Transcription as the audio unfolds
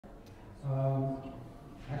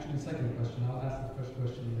Actually, second question. I'll ask the first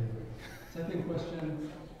question later.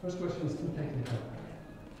 First question is too technical.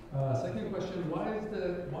 Second question,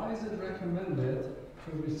 why is it recommended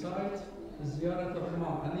to recite the ziyarat of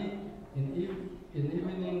Imam Ali in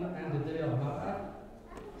evening and the day of Mabath?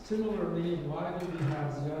 Similarly, why do we have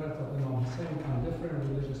ziyarat of Imam Hussein on different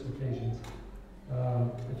religious occasions?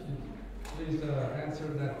 If you please answer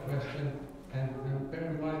that question, and bear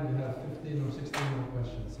in mind we have 15 or 16 more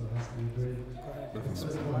questions, so it has to be very.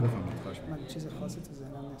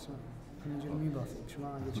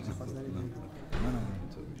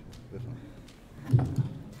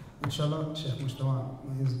 Inshallah, Sheikh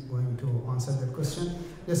MUJTABA is going to answer that question.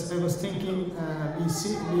 Yes, I was thinking, we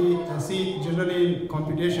see generally in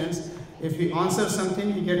competitions, if we answer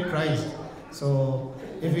something, we get prize. So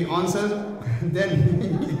if we answer, then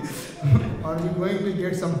are we going to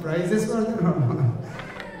get some prizes for them or not?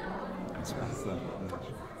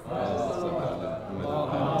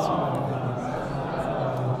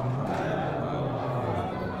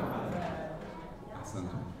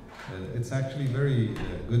 It's actually very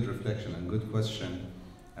good reflection and good question.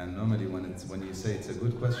 And normally when you say it's a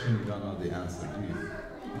good question, you don't know the answer, do you?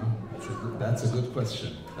 No? That's a good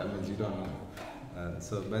question. That means you don't know.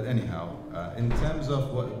 But anyhow, in terms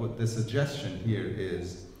of what the suggestion here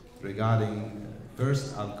is regarding,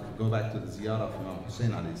 first I'll go back to the ziyarah of Imam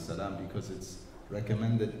Hussein alayhi salam, because it's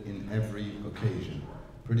recommended in every occasion.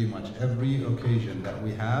 Pretty much every occasion that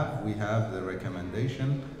we have the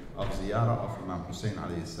recommendation of ziyarah of Imam Hussein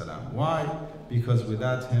alayhi salam. Why? Because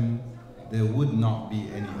without him, there would not be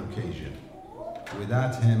any occasion.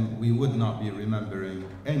 Without him, we would not be remembering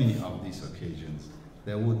any of these occasions.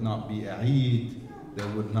 There would not be a Eid, there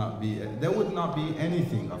would not be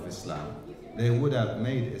anything of Islam. They would have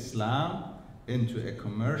made Islam into a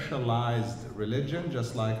commercialized religion,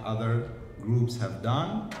 just like other groups have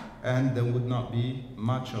done, and there would not be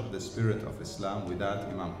much of the spirit of Islam without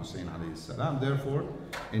Imam Hussein alayhi salam. Therefore,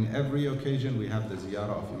 in every occasion we have the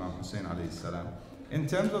ziyarah of Imam Hussein alayhi salam. In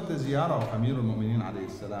terms of the ziyarah of Amir al-Mu'mineen alayhi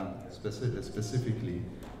salam, specifically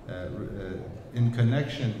in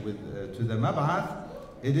connection with to the Mabath,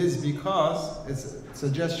 it is because, it's a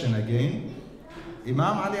suggestion again,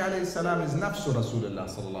 Imam Ali alayhi salam is nafsu Rasulullah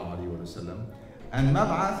sallallahu alayhi wa sallam, and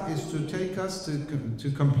Mabath is to take us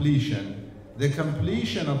to completion. The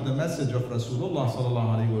completion of the message of Rasulullah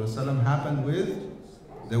sallallahu alayhi wa sallam happened with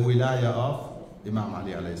the wilayah of Imam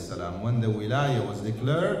Ali alayhi salam. When the wilayah was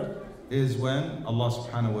declared is when Allah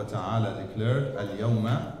subhanahu wa ta'ala declared,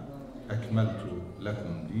 Al-Yawma akmaltu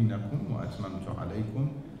lakum dinakum wa atmamtu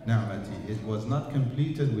alaykum ni'mati. It was not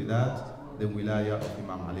completed without the wilayah of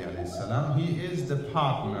Imam Ali alayhi salam. He is the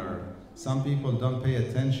partner. Some people don't pay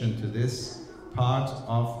attention to this part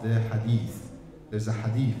of the hadith. There's a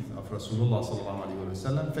hadith of Rasulullah sallallahu alayhi wa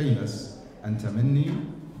sallam, famous, أنت مني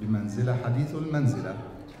بمنزلة حديث المنزلة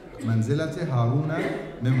منزلة هارون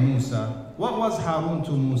من موسى. What was Harun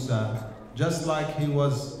to Musa? Just like he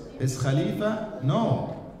was his Khalifa?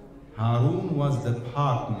 No. Harun was the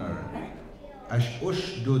partner.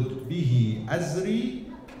 أشدد به أزري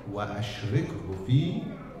وأشركه في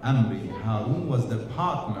أمري. Harun was the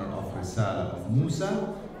partner of Risala of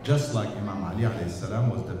Musa, just like Imam Ali alayhi salam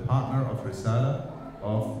was the partner of Risala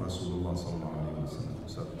of Rasulullah sallallahu alayhi wa sallam.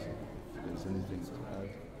 So, if there's anything to add?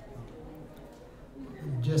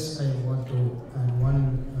 Just I want to add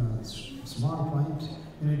one small point.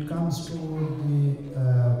 When it comes to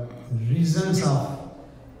the reasons of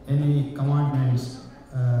any commandments,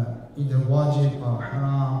 either wajib or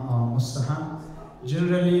haram or mustahab,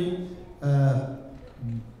 generally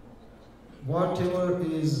whatever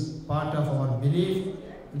is part of our belief,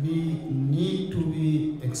 we need to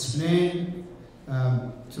be explained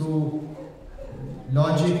through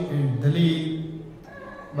logic and dalil.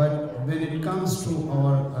 But when it comes to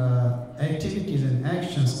our activities and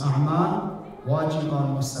actions, a'mal, wajib or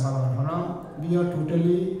mustahab or haram, we are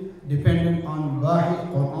totally dependent on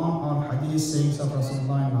Wahid, Quran or Hadith sayings of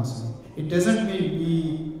Rasulullah and Nabi. It doesn't mean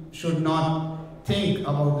we should not think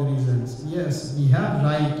about the reasons. Yes, we have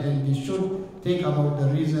right and we should think about the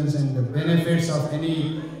reasons and the benefits of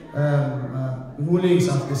any rulings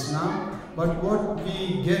of Islam. But what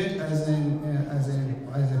we get as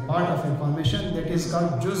a part of information, that is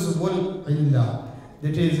called juz'ul illah.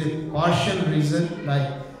 That is a partial reason, like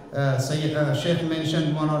Sheikh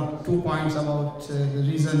mentioned 1 or 2 points about the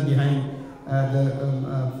reason behind the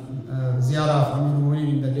ziyarah of Amir al-Mu'mineen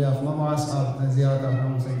in the day of Mabath or the ziyarah of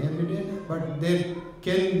Imam Hussein every day. But there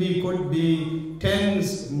could be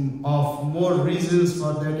tens of more reasons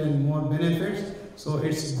for that and more benefits. So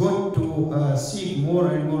it's good to seek more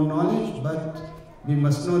and more knowledge, but we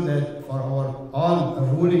must know that for our all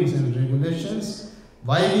rulings and regulations.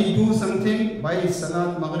 Why we do something, why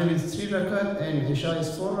Salat Maghrib is 3 rakat and Isha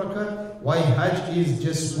is 4 rakat, why Hajj is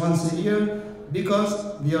just once a year,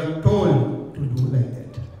 because we are told to do like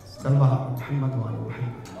that. Sallallahu Muhammad wa ala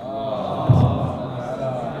Muhammad.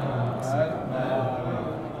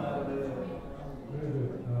 Very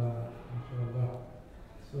good, inshallah.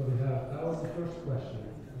 So that was the first question.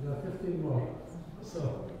 We have 15 more. So,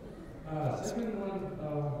 second one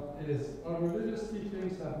is, our religious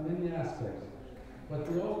teachings have many aspects, but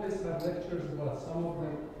we always have lectures about some of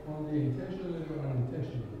them only intentionally or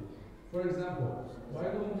unintentionally. For example, why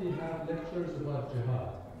don't we have lectures about jihad?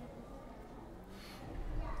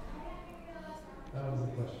 That was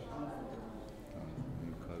the question.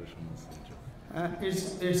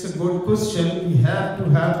 It's a good question. We have to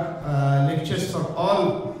have lectures for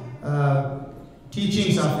all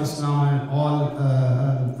teachings of Islam and all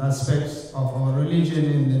aspects of our religion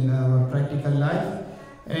and in our practical life.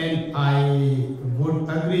 And I would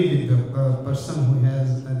agree with the person who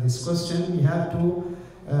has this question. We have to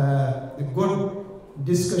a good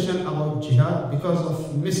discussion about jihad because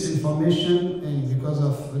of misinformation and because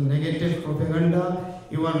of negative propaganda.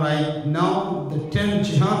 Even right now, the term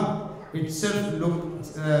jihad itself looks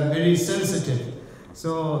very sensitive.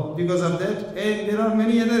 So because of that, and there are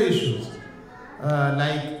many other issues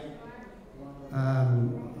like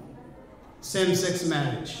same-sex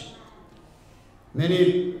marriage.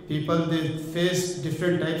 Many people, they face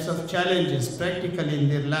different types of challenges practically in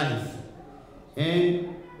their life,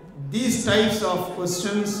 and these types of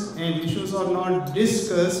questions and issues are not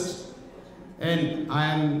discussed. And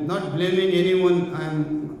I am not blaming anyone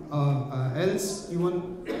else,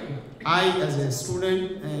 even I as a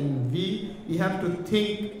student, and we have to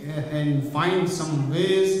think and find some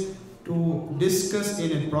ways to discuss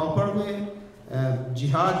in a proper way.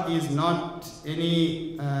 Jihad is not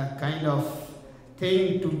any kind of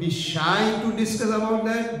thing to be shy to discuss about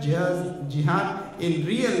that. Jihad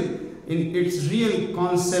in its real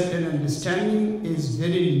concept and understanding is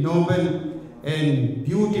very noble and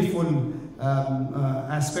beautiful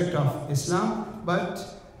aspect of Islam, but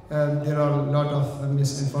there are a lot of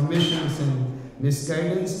misinformations and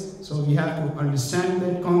misguidance. So we have to understand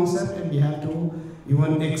that concept, and we have to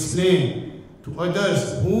even explain to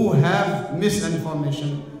others who have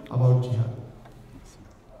misinformation about jihad.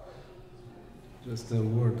 Just a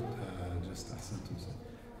word,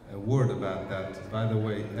 a word about that. By the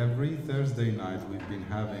way, every Thursday night we've been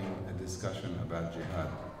having a discussion about jihad.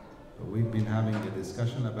 We've been having a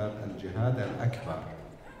discussion about al-jihad al-akbar,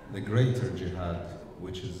 the greater jihad,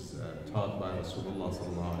 which is taught by Rasulullah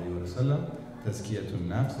sallallahu alaihi wasallam, tazkiyatun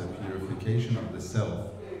nafs, the purification of the self.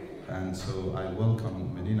 And so I welcome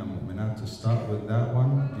mu'mineen and mu'minat to start with that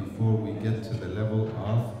one before we get to the level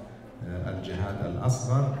of al-jihad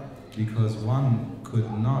al-asghar, because one could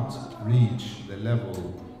not reach the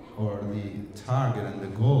level or the target and the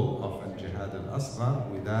goal of al-jihad al-asghar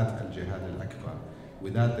without al-jihad al-akbar.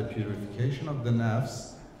 Without the purification of the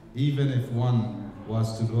nafs, even if one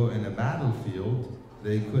was to go in a battlefield,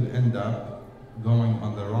 they could end up going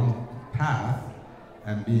on the wrong path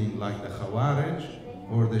and being like the Khawarij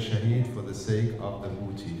or the Shaheed for the sake of the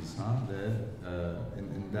booties.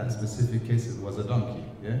 In that specific case, it was a donkey.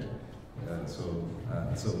 Yeah? So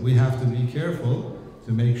we have to be careful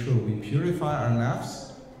to make sure we purify our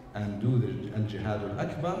nafs and do the al-jihad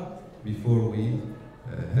al-akbar before we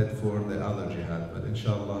head for the other jihad. But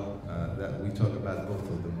inshallah, that we talk about both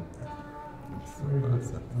of them.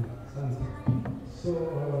 So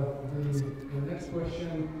the next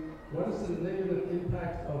question, what is the negative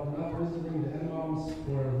impact of not visiting the imams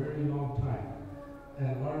for a very long time?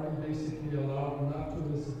 And are we basically allowed not to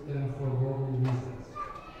visit them for worldly reasons?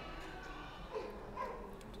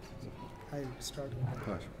 I start.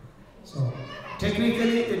 So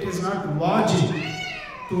technically, it is not wajib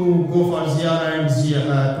to go for ziyarah and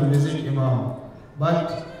to visit imam, but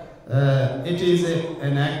it is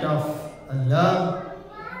an act of love,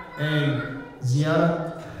 and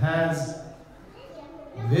ziyarah has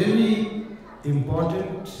very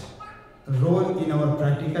important role in our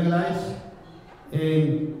practical life.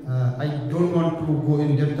 And I don't want to go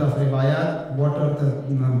in depth of riwayat, what are the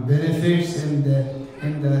benefits and the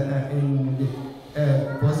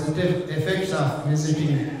positive effects of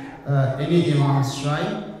visiting any imam's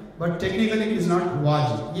shrine, but technically it is not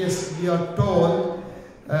wajib. Yes, we are told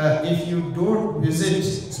if you don't visit,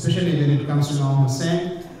 especially when it comes to Imam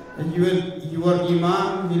Hussain, your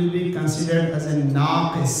imam will be considered as a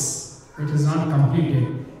naqis. It is not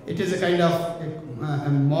completed. It is a kind of a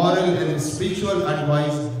moral and a spiritual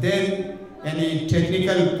advice than any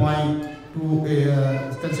technical point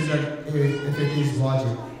to consider if it is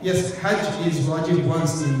wajib. yes, Hajj is wajib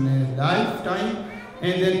once in a lifetime,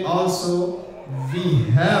 and then also we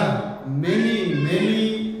have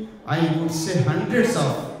many, I would say hundreds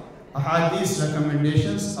of hadith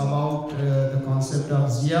recommendations about the concept of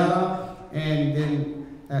ziyarah, and then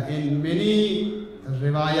in many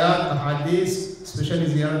riwayat, hadith, especially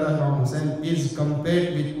ziyarah of Hussain is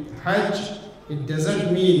compared with Hajj. It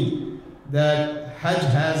doesn't mean that Hajj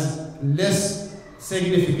has less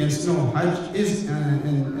significance. No, Hajj is an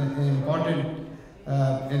important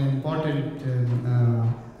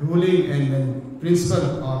ruling and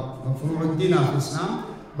principle of furu'ud-din of Islam.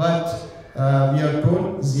 But we are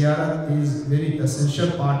told ziyarah is very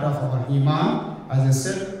essential part of our iman. As I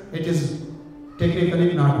said, it is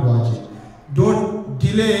technically not wajib. Don't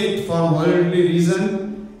delay it for worldly reason.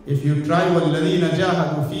 If you try وَالَّذِينَ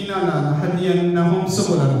جَاهَدُوا فِينَا لَنَهْدِيَنَّهُمْ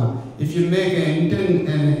سُبُلَنَا. If you make an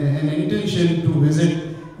intention to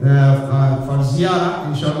visit for ziyarah,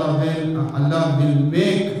 inshallah, then Allah will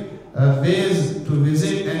make ways to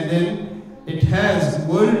visit, and then it has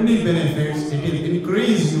worldly benefits. It will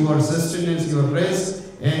increase your sustenance, your rest,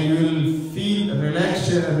 and you will feel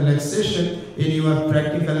relaxation in your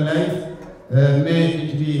practical life. May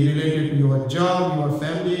it be related to your job, your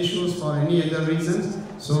family issues, for any other reasons.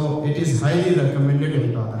 So it is highly recommended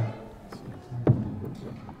ibadah.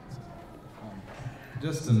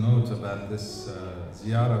 Just a note about this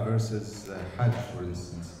ziyarah versus Hajj, for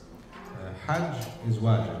instance. Hajj is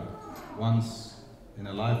wajib. Once in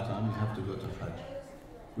a lifetime you have to go to Hajj.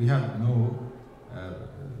 We have no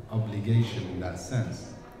obligation in that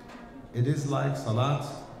sense. It is like salat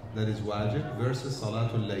that is wajib versus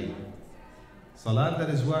salatul layl. Salat that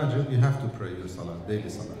is wajib, you have to pray your salat, daily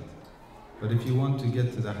salat. But if you want to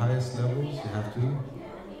get to the highest levels, you have to do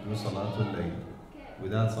salatul layl.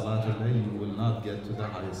 Without salatul layl, you will not get to the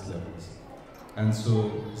highest levels. And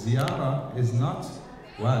so ziyarah is not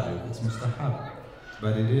wajib, it's mustahab.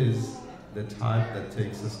 But it is the type that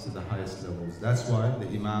takes us to the highest levels. That's why the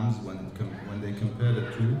imams, when they compared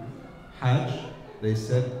it to Hajj, they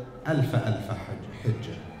said alfa hajj,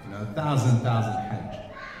 1,000 hajj.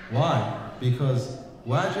 Why? Because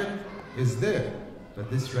wajib is there, but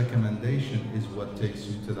this recommendation is what takes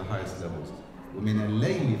you to the highest levels. ومن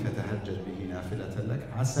الليل فتهجد به نافلة لك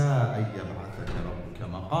عسى أن يبعثك ربك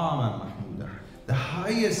مقاما محمودا. The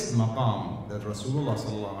highest maqam that Rasulullah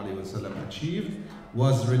sallallahu alaihi wasallam achieved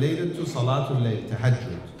was related to Salatul Layl,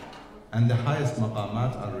 Tahajjud. And the highest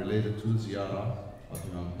maqamat are related to ziyarah of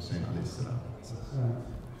Imam Hussain alayhi salam.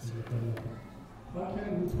 How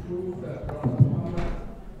can we prove that Prophet Muhammad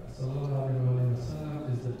sallallahu alaihi wasallam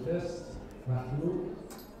is the best makhluk,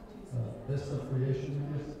 best of creation?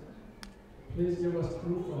 Please give us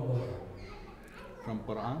proof of that. From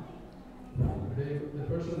Quran? The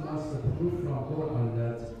person wants the proof from Quran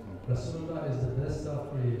that Rasulullah is the best of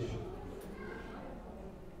creation.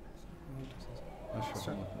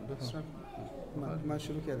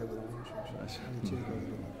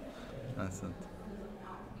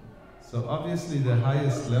 So obviously the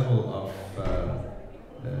highest level of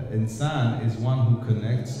insan is one who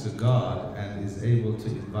connects to God and is able to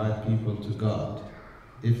invite people to God.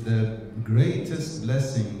 If the greatest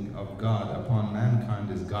blessing of God upon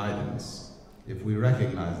mankind is guidance, if we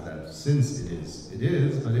recognize that, since it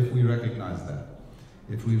is, but if we recognize that,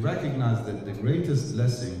 if we recognize that the greatest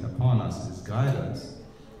blessing upon us is guidance,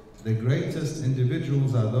 the greatest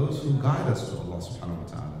individuals are those who guide us to Allah subhanahu wa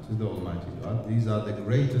ta'ala, to the Almighty God. These are the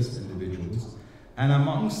greatest individuals. And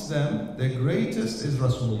amongst them, the greatest is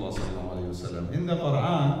Rasulullah sallallahu alayhi wa sallam. In the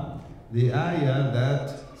Quran, the ayah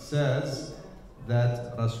that says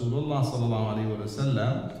that Rasulullah sallallahu alayhi wa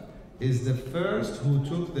sallam is the first who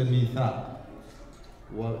took the mithaq.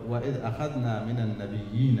 وَإِذْ أَخَذْنَا مِنَ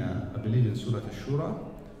النَّبِيِّينَ, I believe in Surah Al-Shura,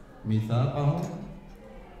 مِيثَاقَهُمْ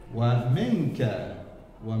وَمِنْكَ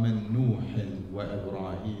وَمِنْ نُوحٍ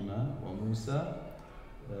وَإِبْرَاهِيمَ وَمُوسَى.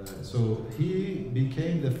 So he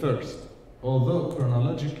became the first. Although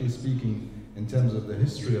chronologically speaking, in terms of the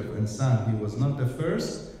history of insan, he was not the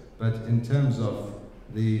first, but in terms of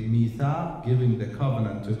the mithaq, giving the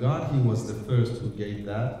covenant to God, he was the first who gave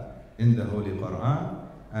that in the Holy Quran.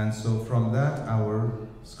 And so from that, our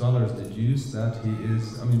scholars deduce that he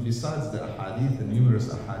is, besides the ahadith, the numerous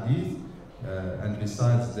ahadith, and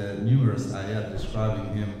besides the numerous ayat describing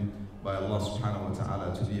him by Allah subhanahu wa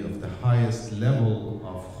ta'ala to be of the highest level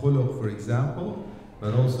of khuluq, for example,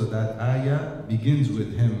 but also that ayah begins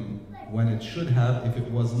with him when it should have, if it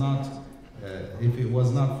was not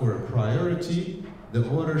for a priority, the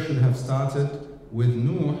order should have started with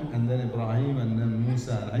Nuh, and then Ibrahim, and then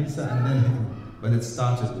Musa and Isa, and then him. But it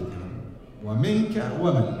started with him. وَمِنْكَ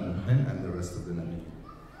وَمِنْ نُوحٍ, and the rest of the Nabi.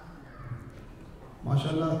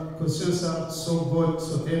 MashaAllah, questions are so good,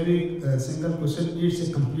 so every single question is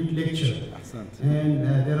a complete lecture. And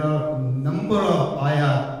there are a number of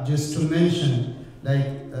ayat just to mention, like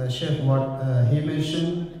Sheikh what he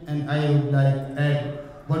mentioned, and I would like add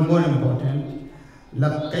one more important.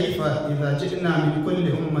 كيف إذا جئنا من كل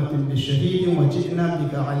أمة بشهيد وجئنا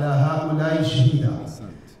بك على هؤلاء شهيدا.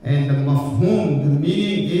 And the mafhum, the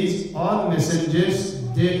meaning is all messengers,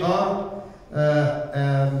 they'll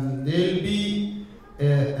be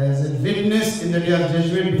as a witness in the day of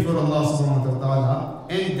judgment before Allah subhanahu wa ta'ala.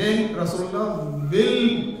 And then Rasulullah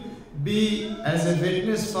will be as a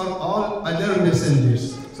witness for all other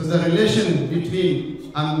messengers. So the relation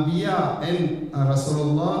between Anbiya and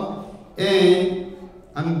Rasulullah and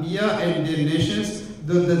Anbiya and their nations,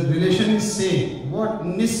 the relation is same. What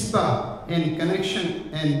nisbah and connection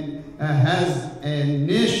and has a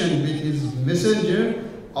nation with his messenger,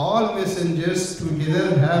 all messengers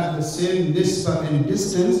together have the same nisbah and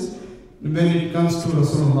distance when it comes to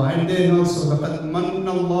Rasulullah. And then also, لَقَدْ مَنَّ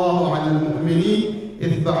اللَّهُ عَلَى الْمُؤْمِنِينَ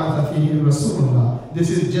إِذْ بَعَثَ فِيهِمْ رَسُولًا. This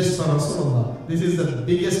is just for Rasulullah. This is the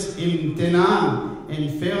biggest imtinan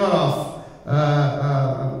in favor of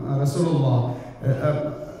Rasulullah.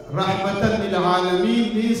 Rahmatan lil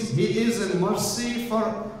Alameen means he is a mercy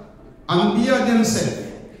for Anbiya themselves.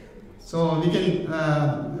 So we can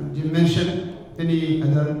mention any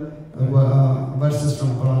other verses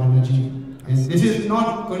from Quran Majid. And this is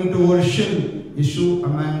not controversial issue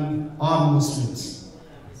among all Muslims.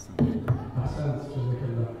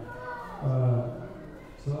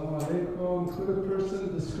 Assalamu alaikum. Could a person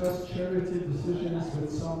discuss charity decisions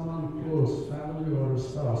with someone close, family or a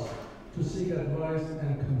spouse, to seek advice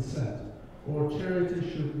and consent? Or charity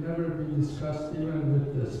should never be discussed even with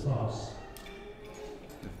the spouse?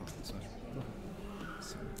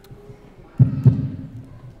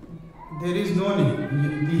 There is no need.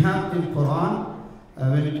 We have in Quran,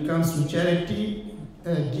 when it comes to charity,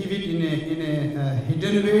 give it in a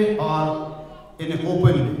hidden way or in an open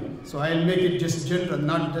way. So I'll make it just general,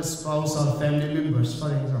 not just spouse or family members,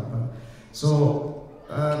 for example. So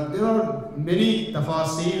there are many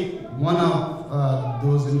tafasir. One of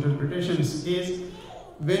those interpretations is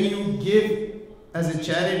when you give as a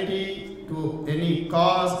charity to any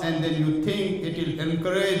cause and then you think it will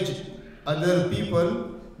encourage other people,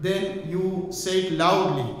 then you say it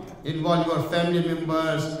loudly, involve your family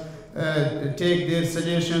members, take their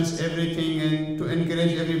suggestions, everything, and to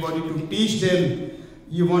encourage everybody to teach them.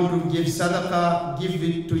 You want to give sadaqah, give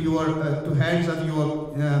it to your to hands of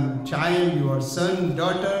your child, your son,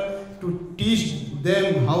 daughter, to teach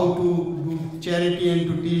them how to do charity and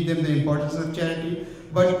to teach them the importance of charity.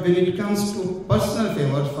 But when it comes to personal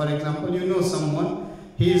favors, for example, you know someone,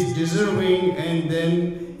 he is deserving, and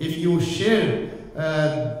then if you share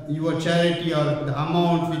your charity or the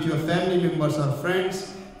amount with your family members or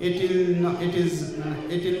friends, it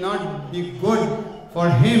will not be good for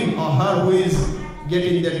him or her who is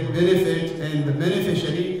getting that benefit and the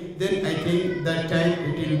beneficiary. Then I think that time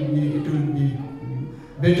it will be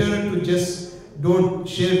better to just don't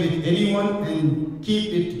share with anyone and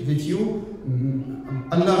keep it with you.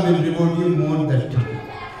 Allah will reward you more that time.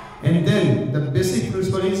 And then the basic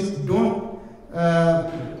principle is don't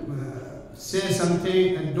say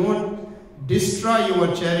something and don't destroy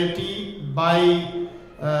your charity by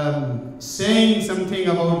saying something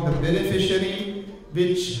about the beneficiary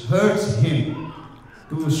which hurts him,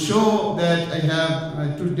 to show that I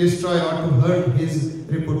have to destroy or to hurt his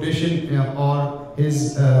reputation or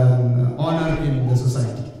his honor in the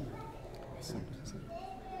society.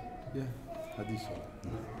 Yeah, hadith.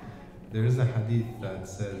 There is a hadith that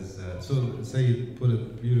says, so Sayyid put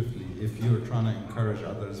it beautifully, if you're trying to encourage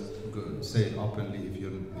others, say it openly.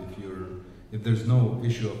 If there's no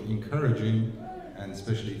issue of encouraging, and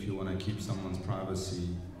especially if you want to keep someone's privacy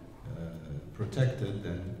protected,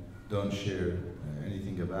 then don't share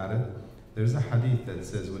anything about it. There's a hadith that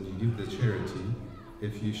says when you give the charity,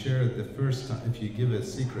 if you share it the first time, if you give a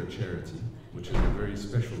secret charity, which is a very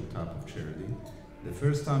special type of charity, the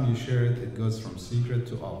first time you share it, it goes from secret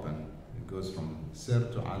to open. It goes from sir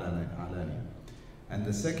to alaniya. And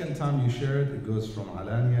the second time you share it, it goes from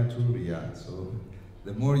alaniya to riya. So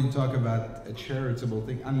the more you talk about a charitable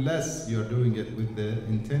thing, unless you're doing it with the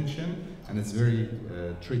intention, and it's very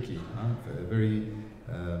tricky, very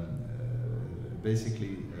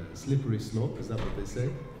basically slippery slope, is that what they say?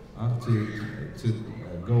 To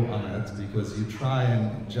go on it, because you try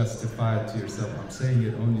and justify it to yourself. I'm saying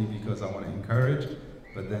it only because I want to encourage,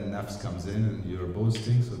 but then nafs comes in and you're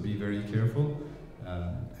boasting, so be very careful.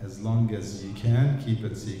 As long as you can, keep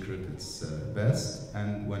it secret, it's best.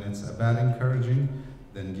 And when it's about encouraging,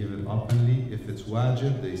 then give it openly. If it's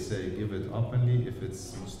wajib, they say give it openly. If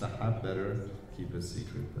it's mustahab, better keep it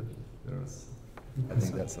secret. But I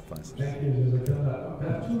think that suffices. Thank you, Jazakallah. We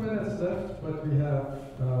have 2 minutes left, but we have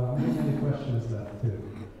many questions left too.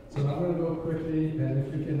 So I'm going to go quickly, and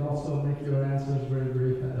if you can also make your answers very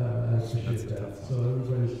brief, I appreciate that. So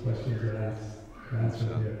everybody's questions are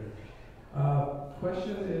answered here.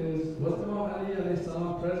 Question is, was Imam Ali alayhi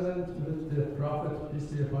salam present with the Prophet, peace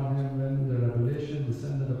be upon him, when the revelation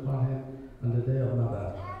descended upon him on the day of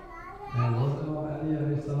Mabath? And was Imam Ali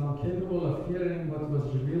alayhi salam capable of hearing what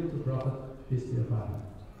was revealed to Prophet, peace be upon him?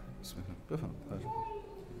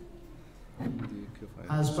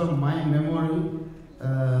 As per my memory,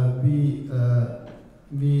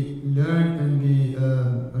 we learn and we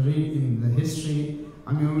read in the history,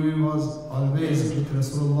 Amir was always with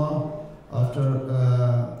Rasulullah after,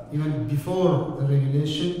 even before the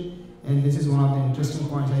revelation. And this is one of the interesting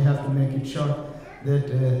points, I have to make it short, that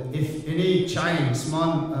if any child, a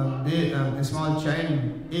small child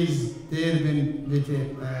is there with a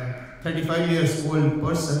 35 years old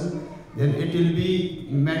person, then it will be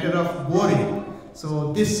a matter of boring.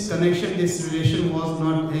 So this connection, this relation was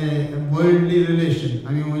not a worldly relation.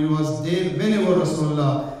 I mean, it was there whenever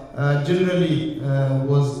Rasulullah generally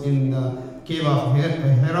was in the cave of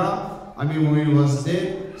Hira. I mean, when he was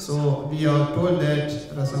there. So we are told that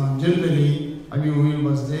Rasulullah generally, I mean, when he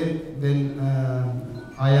was there, then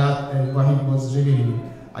ayat and wahi was revealed.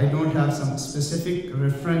 I don't have some specific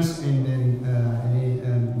reference and then any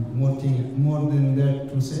more than that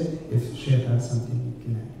to say. If Sheikh has something,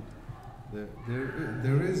 can I?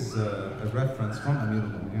 There is a reference from Amir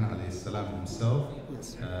al-Mu'minin alayhi salam himself,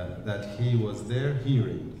 yes, that he was there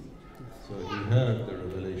hearing. So he heard the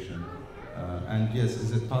revelation. And yes,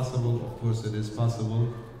 is it possible? Of course it is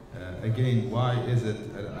possible. Again, why is it,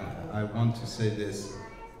 I want to say this,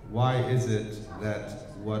 why is it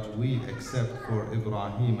that what we accept for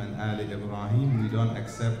Ibrahim and Ali Ibrahim, we don't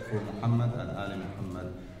accept for Muhammad and Ali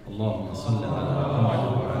Muhammad? Allahumma salli ala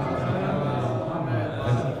Muhammad.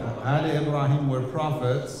 Ali Ibrahim were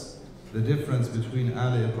prophets. The difference between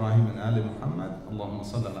Ali Ibrahim and Ali Muhammad, Allahumma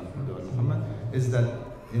salli ala Muhammad, is that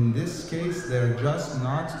in this case they're just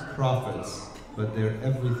not prophets, but they're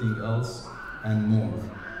everything else and more.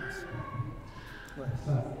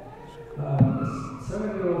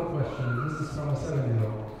 7-year-old question. This is from a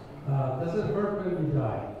 7-year-old. Does it hurt when we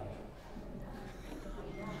die?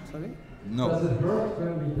 Sorry? No. Does it hurt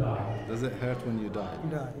when we die? Does it hurt when you die?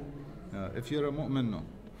 If you're a mu'min, no.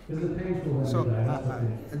 Is it painful when So, we die?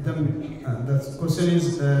 the question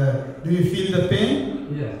is, do you feel the pain?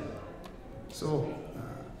 Yes. So,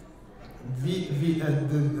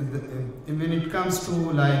 when it comes to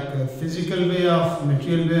like physical way of,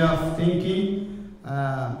 material way of thinking,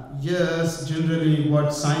 yes, generally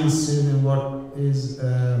what science says and what is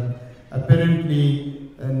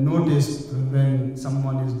apparently noticed when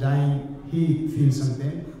someone is dying, he feels some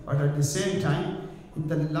pain. But at the same time, in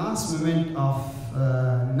the last moment of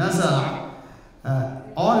Naza,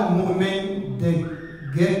 all mu'min, they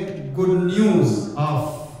get good news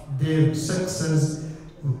of their success.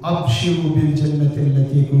 أبشروا بالجنة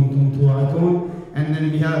التي كنتم توعدون. And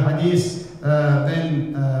then we have hadith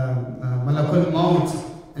when Malakul Maut,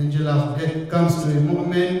 angel of death, comes to a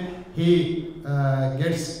mu'min, he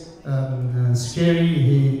gets scary,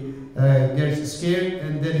 he gets scared,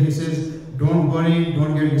 and then he says, don't worry,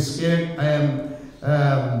 don't get scared, I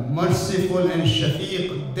am merciful and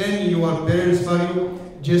shafiq. Then your parents for you,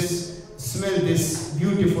 just smell this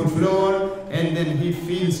beautiful flower, and then he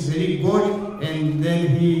feels very good, and then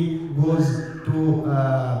he goes to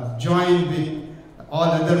join with all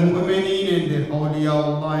other mu'mineen and their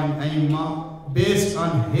awliyaullah and aimma based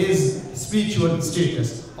on his spiritual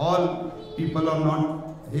status. All people are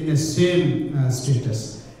not in the same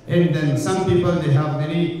status. And then some people, they have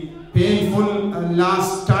very painful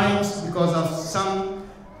last times because of some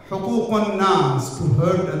huququn nas, to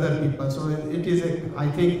hurt other people. So it is, I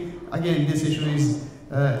think, again, this issue is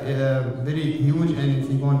very huge, and if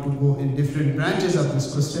we want to go in different branches of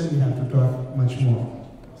this question, we have to talk much more.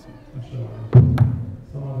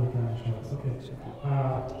 Some other kind of shots. Okay.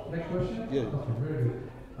 Next question? Yeah. Okay, very good.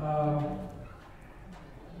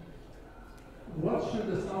 What should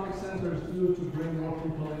Islamic centers do to bring more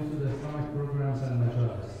people into the Islamic programs and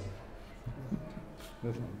majalis?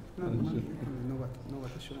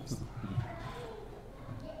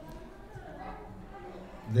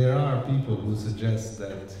 There are people who suggest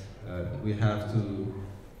that we have to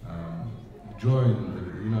join,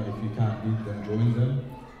 if you can't beat them, join them.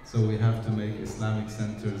 So we have to make Islamic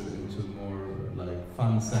centers into more like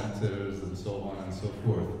fun centers and so on and so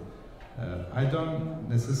forth. I don't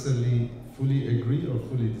necessarily fully agree or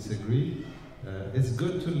fully disagree. It's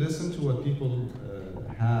good to listen to what people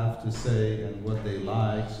have to say and what they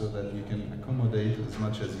like so that you can accommodate as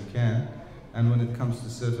much as you can. And when it comes to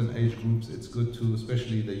certain age groups, it's good to,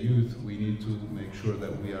 especially the youth, we need to make sure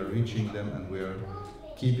that we are reaching them and we are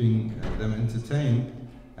keeping them entertained,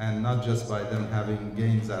 and not just by them having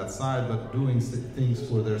games outside, but doing things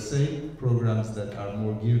for their sake, programs that are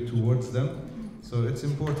more geared towards them. So it's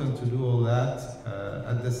important to do all that.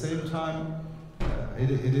 At the same time, it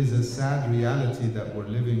is a sad reality that we're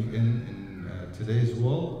living in today's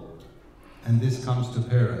world, and this comes to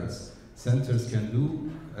parents. Centers can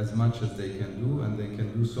do as much as they can do, and they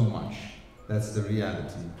can do so much. That's the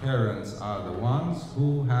reality. Parents are the ones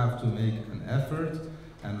who have to make an effort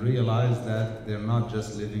and realize that they're not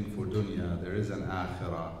just living for dunya, there is an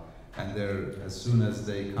akhirah. And as soon as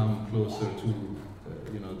they come closer to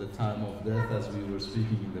the time of death, as we were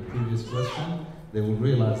speaking in the previous question, they will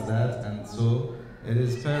realize that. And so it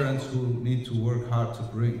is parents who need to work hard to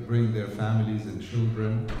bring their families and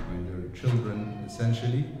children, their children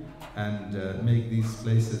essentially, and make these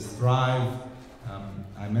places thrive.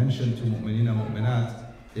 I mentioned to Mu'minina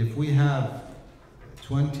Mu'minat, if we have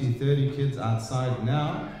 20, 30 kids outside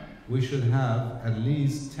now, we should have at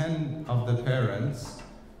least 10 of the parents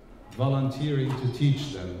volunteering to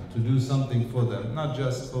teach them, to do something for them, not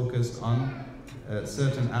just focus on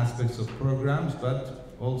certain aspects of programs,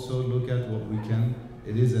 but also look at what we can.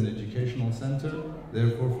 It is an educational center,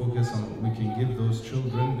 therefore focus on what we can give those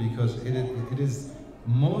children, because it is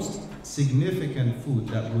most significant food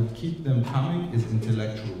that would keep them coming is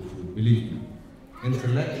intellectual food, believe me.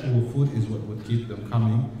 Intellectual food is what would keep them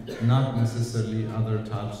coming, not necessarily other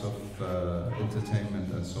types of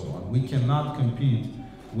entertainment and so on. We cannot compete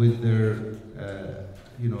with their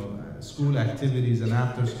school activities and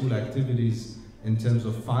after school activities in terms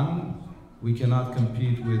of fun. We cannot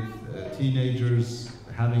compete with teenagers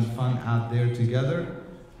having fun out there together.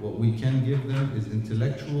 What we can give them is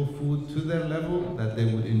intellectual food to their level that they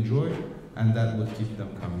would enjoy, and that would keep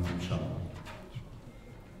them coming, inshallah.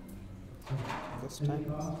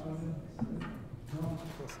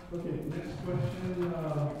 Okay, next question.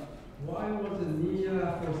 Why was the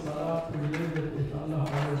niyyah for salah created if Allah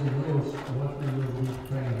already knows what we will be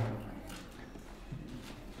praying?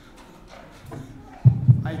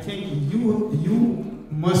 I think you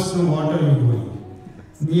must know what are you doing.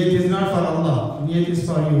 Niyat is not for Allah, niyat is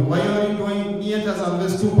for you. Why are you doing? Niyat has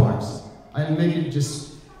always two parts. I'll make it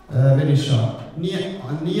just very short.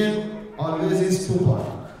 Niyat always is two parts.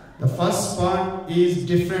 The first part is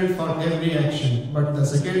different for every action, but the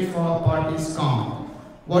second part is common.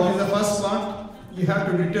 What is the first part? You have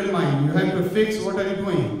to determine, you have to fix what are you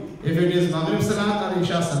doing. If it is Maghrib Salat or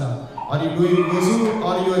Isha Salat, are you doing wuzu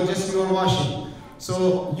or you are washing?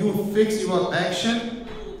 So you fix your action,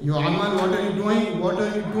 your amal, what are you doing? What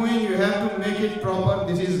are you doing? You have to make it proper.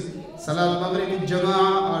 This is Salat Maghrib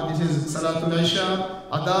Jama'ah, or this is Salatul Isha,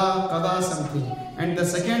 Ada, Qada, something. And the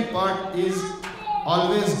second part is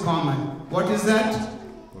always common. What is that?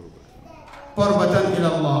 Qurbatan ila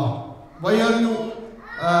Allah. Why are you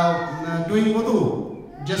doing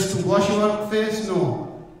wudu? Just to wash your face?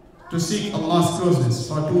 No. To seek Allah's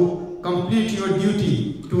closeness, or to complete your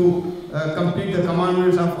duty, to complete the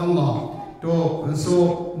commandments of Allah.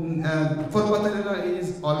 So Qurbatan ila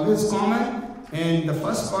is always common, and the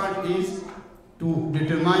first part is to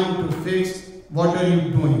determine, to fix what are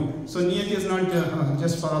you doing. So niyat is not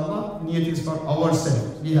just for Allah, niyat is for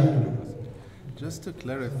ourselves. We have to do it. Just to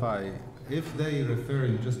clarify, if they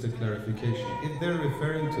referring, just a clarification, if they're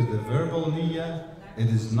referring to the verbal niyyah, it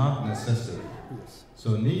is not necessary.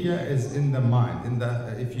 So niyyah is in the mind.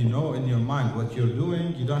 If you know in your mind what you're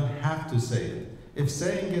doing, you don't have to say it. If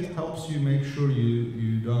saying it helps you make sure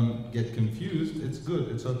you don't get confused, it's good,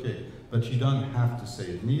 it's okay. But you don't have to say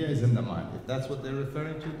it. Niyyah is in the mind. If that's what they're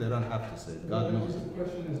referring to, they don't have to say it. God knows it. The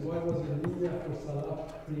question is, why was the niyyah for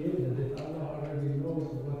salah created if Allah already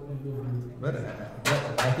knows what we will do? But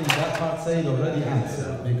I think that part Sayyid already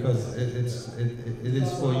answered, because it is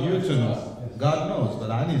for you to know. God knows,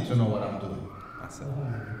 but I need to know what I'm doing. That's it.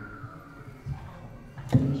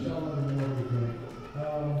 Inshallah, we know we're doing.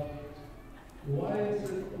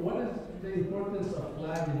 What is the importance of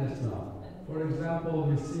flag in Islam? For example,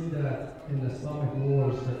 we see that in Islamic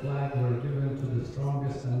wars, the flag were given to the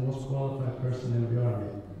strongest and most qualified person in the army.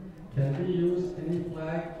 Can we use any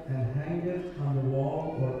flag and hang it on the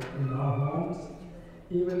wall or in our homes,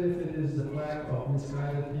 even if it is the flag of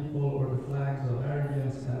misguided people or the flags of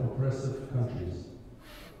arrogance and oppressive countries?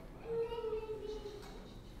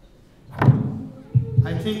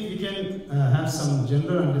 I think we can have some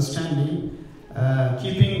general understanding.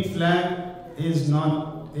 Keeping flag is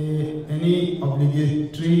not any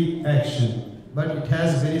obligatory action, but it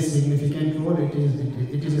has very significant role. It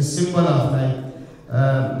is a symbol of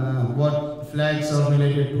what flags are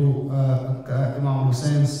related to Imam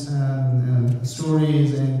Hussein's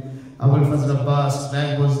stories, and Abul Fazl Abbas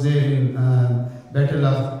flag was there in Battle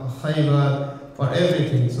of Khaybar for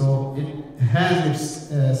everything. So it has its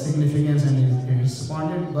significance and it is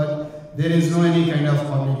responded, but there is no any kind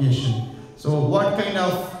of obligation. So what kind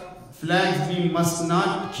of flags we must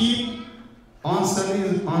not keep?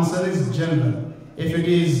 Answer is general. If it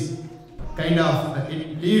is kind of,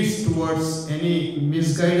 it leads towards any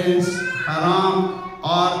misguidance, haram,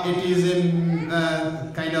 or it is in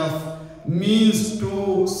kind of means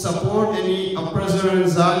to support any oppressor and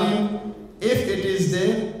zalim, if it is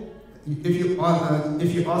there,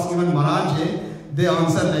 if you ask even Maharaj, they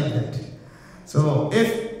answer like that. So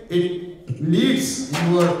if it leads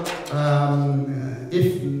your,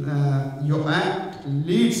 if your act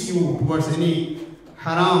leads you towards any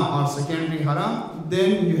haram or secondary haram,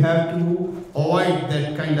 then you have to avoid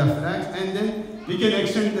that kind of flags. And then we can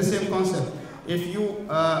extend the same concept. If you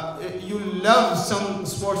love some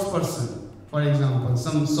sports person, for example,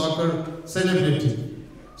 some soccer celebrity,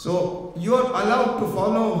 so you are allowed to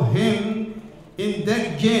follow him in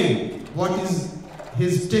that game, what is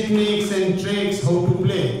his techniques and tricks, how to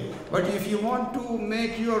play. But if you want to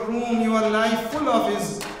make your room, your life full of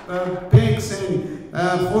his pics and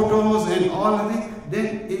photos and all of it,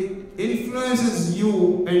 then it influences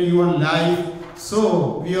you and your life.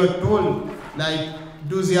 So we are told, like,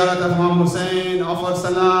 do ziyarat of Imam Hussein, offer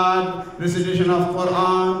salat, recitation of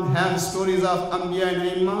Quran, have stories of Anbiya and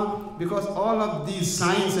Aimma, because all of these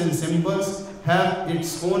signs and symbols have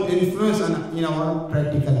its own influence in our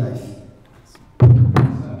practical life.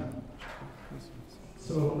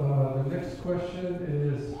 So the next question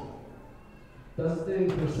is, does the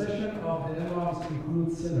intercession of the imams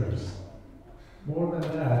include sinners? More than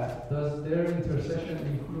that, does their intercession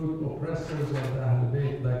include oppressors of the Ahlul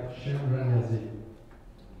Bayt like Shimr and Yazid?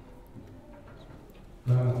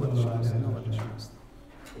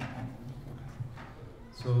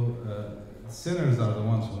 So sinners are the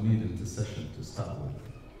ones who need intercession to start with,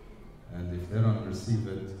 and if they don't receive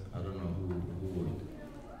it, I don't know who would.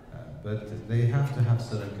 But they have to have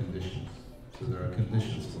certain conditions. So there are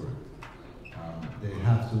conditions for it. They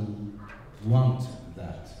have to want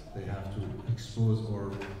that. They have to expose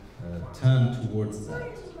or turn towards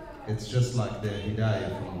that. It's just like the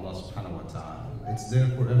hidayah from Allah subhanahu wa ta'ala. It's there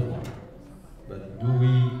for everyone. But do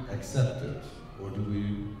we accept it, or do we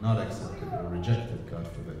not accept it, or reject it, God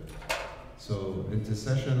forbid? So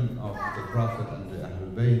intercession of the Prophet and the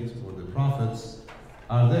Ahlul Bayt, or the Prophets,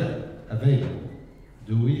 are there, available.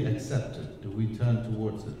 Do we accept it? Do we turn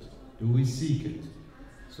towards it? Do we seek it?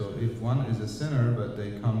 So if one is a sinner, but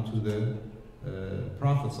they come to the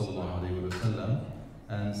Prophet ﷺ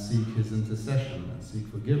and seek his intercession and seek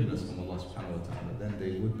forgiveness from Allah subhanahu wa ta'ala, then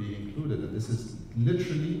they would be included. And this is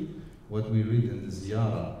literally what we read in the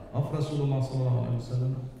ziyarah of Rasulullah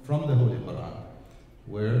ﷺ from the Holy Quran,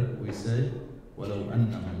 where we say, وَلَوْ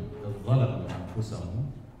أَنَّهُمْ ظَلَمُوا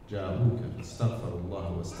أَنفُسَهُمْ جاءوك فاستغفروا الله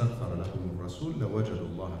واستغفر لهم الرسول لوجدوا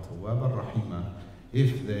الله توابا رحيما. If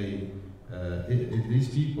these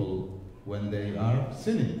people, when they are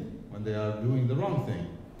sinning, when they are doing the wrong thing,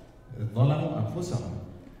 ظلموا أنفسهم,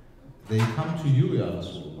 they come to you, Ya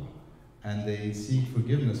Rasulullah, and they seek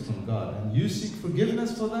forgiveness from God, and you seek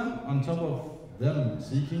forgiveness for them on top of them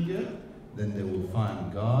seeking it, then they will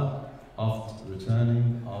find God oft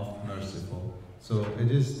returning, oft merciful. So it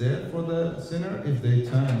is there for the sinner if they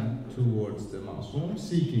turn towards the Ma'soom,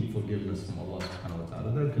 seeking forgiveness from Allah subhanahu wa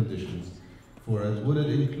ta'ala. There are conditions for it. Would it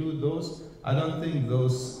include those? I don't think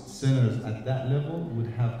those sinners at that level would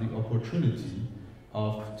have the opportunity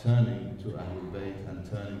of turning to Ahlul Bayt and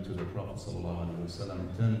turning to the Prophet sallallahu alaihi wasallam,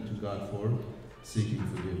 and turning to God for seeking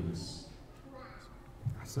forgiveness.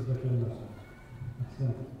 Assalamu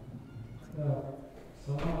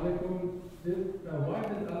alaikum. Why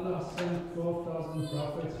did Allah send 12,000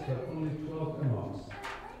 prophets but only 12 imams?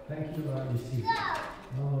 Thank you, IEC.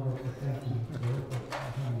 No, thank you.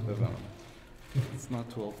 It's not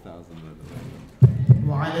 12,000, by the way.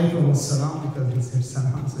 Wa alaikum assalam, because this is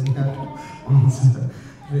salam, so you have to answer,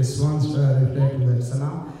 response, reply to that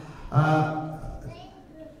salam.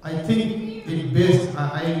 I think it based,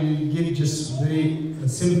 I will give just very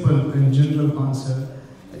simple and general answer.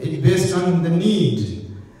 It based on the need.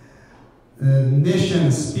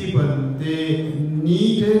 Nations, people, they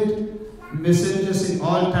needed messengers in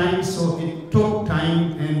all times, so it took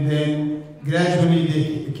time, and then gradually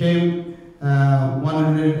they came.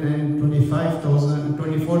 125,000,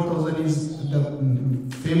 24,000 is the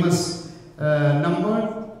famous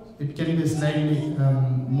number, it can be slightly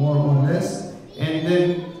more or less. And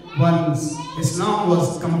then once Islam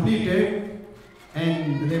was completed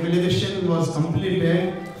and revelation was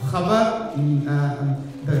completed, khabar,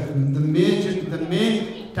 the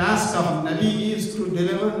main task of Nabi is to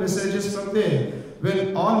deliver messages from there.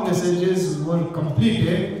 When all messages were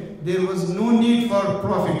completed, there was no need for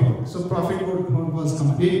prophethood. So prophethood was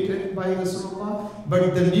completed by Rasulullah,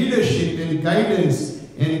 but the leadership and guidance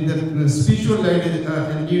and the spiritual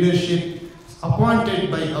leadership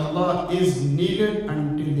appointed by Allah is needed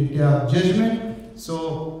until the day of judgment.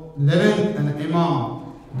 So 11th and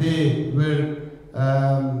Imam, they were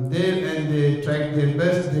there and they tried their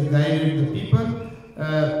best, they guided the people,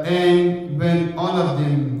 and when all of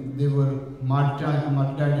them, they were martyred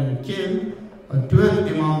and killed, 12th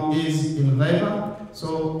Imam is in Ghaiba,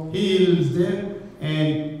 so he is there,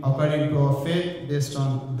 and according to our faith, based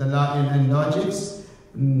on the Dalail and logics,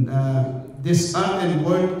 this earth and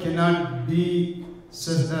world cannot be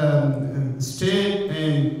stayed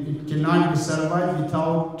and it cannot be survived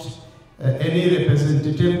without any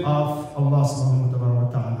representative of Allah subhanahu wa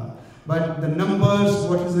ta'ala. But the numbers,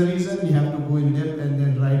 what is the reason? We have to go in depth, and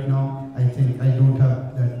then right now, I think I don't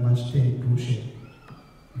have that much thing to share.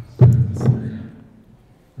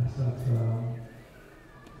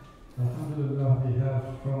 Alhamdulillah, we have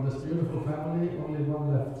from this beautiful family only one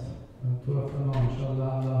left. Two of them, inshallah,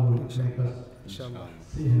 Allah will make us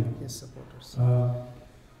see him. His supporters.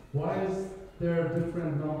 Why is there a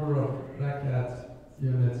different number of rakat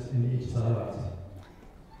units in each salat?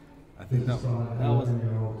 I think This is from an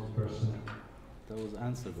 11-year-old person. that was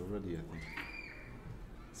answered already, I think.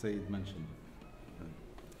 Sayyid mentioned.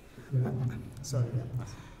 Sorry.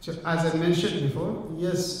 So as I mentioned before,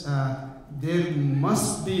 yes, there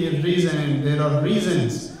must be a reason, and there are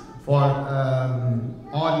reasons for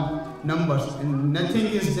all numbers, and nothing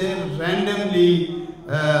is there randomly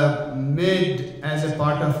made as a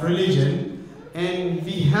part of religion. And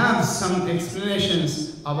we have some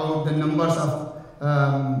explanations about the numbers of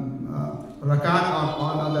rakat or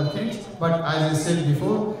all other things, but as I said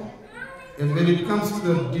before, when it comes to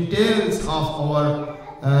the details of our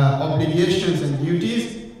obligations and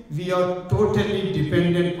duties, we are totally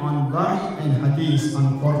dependent on Wahy and Hadith,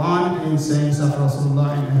 on Quran and sayings of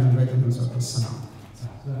Rasulullah and Ahlul Bayt.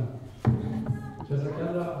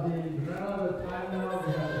 Jazakallah. We ran out of time now.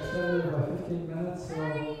 We have extended by 15 minutes. So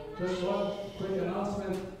just one quick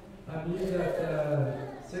announcement. I believe that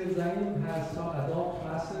ZAEEM has some adult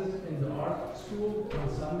classes in the art school on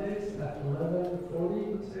Sundays at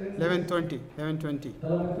 11:40. 11:20. 11:20.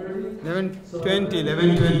 11:30. 11:20.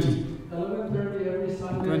 11:20. 11:30 every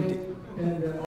Sunday. 20. In the